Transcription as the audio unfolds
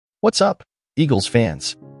What's up, Eagles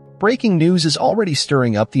fans? Breaking news is already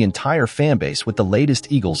stirring up the entire fanbase with the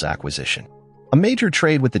latest Eagles acquisition. A major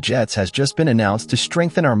trade with the Jets has just been announced to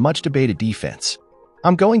strengthen our much-debated defense.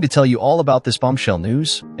 I'm going to tell you all about this bombshell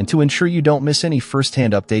news, and to ensure you don't miss any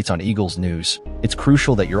first-hand updates on Eagles news, it's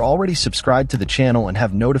crucial that you're already subscribed to the channel and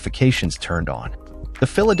have notifications turned on. The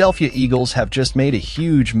Philadelphia Eagles have just made a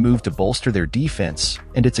huge move to bolster their defense,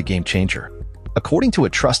 and it's a game-changer. According to a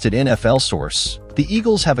trusted NFL source, the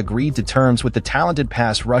Eagles have agreed to terms with the talented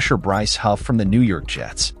pass rusher Bryce Huff from the New York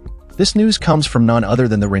Jets. This news comes from none other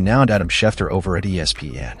than the renowned Adam Schefter over at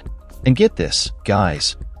ESPN. And get this,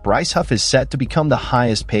 guys, Bryce Huff is set to become the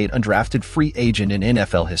highest-paid undrafted free agent in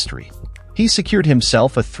NFL history. He secured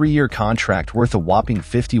himself a 3-year contract worth a whopping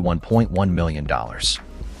 $51.1 million.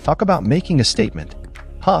 Talk about making a statement.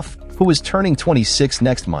 Huff, who is turning 26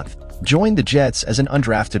 next month, joined the Jets as an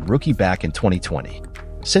undrafted rookie back in 2020.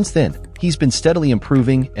 Since then, he's been steadily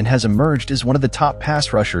improving and has emerged as one of the top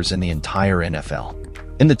pass rushers in the entire NFL.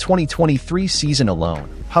 In the 2023 season alone,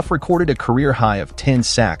 Huff recorded a career high of 10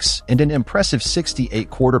 sacks and an impressive 68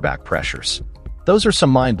 quarterback pressures. Those are some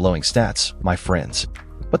mind-blowing stats, my friends.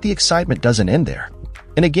 But the excitement doesn't end there.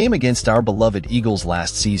 In a game against our beloved Eagles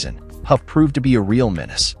last season, Huff proved to be a real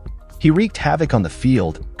menace. He wreaked havoc on the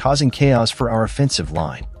field, causing chaos for our offensive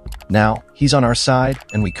line. Now, he's on our side,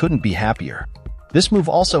 and we couldn't be happier. This move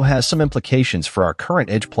also has some implications for our current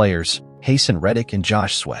edge players, Haason Reddick and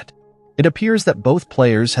Josh Sweat. It appears that both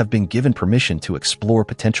players have been given permission to explore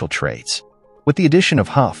potential trades. With the addition of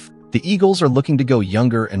Huff, the Eagles are looking to go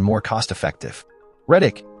younger and more cost-effective.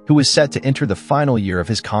 Reddick, who is set to enter the final year of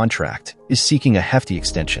his contract, is seeking a hefty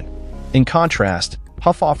extension. In contrast,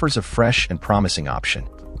 Huff offers a fresh and promising option.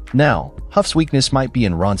 Now, Huff's weakness might be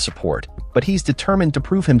in run support, but he's determined to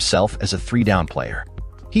prove himself as a 3-down player.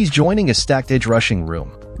 He's joining a stacked edge rushing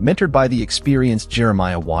room, mentored by the experienced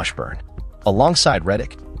Jeremiah Washburn. Alongside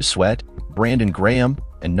Reddick, Sweat, Brandon Graham,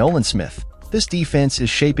 and Nolan Smith, this defense is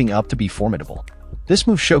shaping up to be formidable. This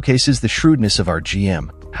move showcases the shrewdness of our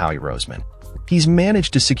GM, Howie Roseman. He's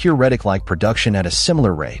managed to secure Reddick-like production at a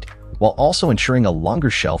similar rate, while also ensuring a longer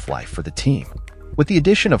shelf life for the team. With the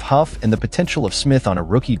addition of Huff and the potential of Smith on a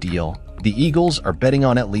rookie deal, the Eagles are betting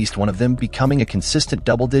on at least one of them becoming a consistent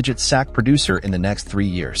double-digit sack producer in the next 3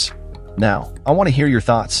 years. Now, I want to hear your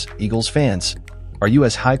thoughts, Eagles fans. Are you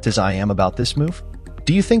as hyped as I am about this move?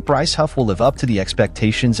 Do you think Bryce Huff will live up to the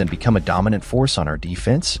expectations and become a dominant force on our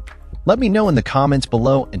defense? Let me know in the comments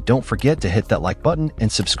below, and don't forget to hit that like button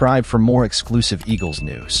and subscribe for more exclusive Eagles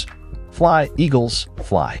news. Fly, Eagles,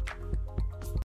 fly.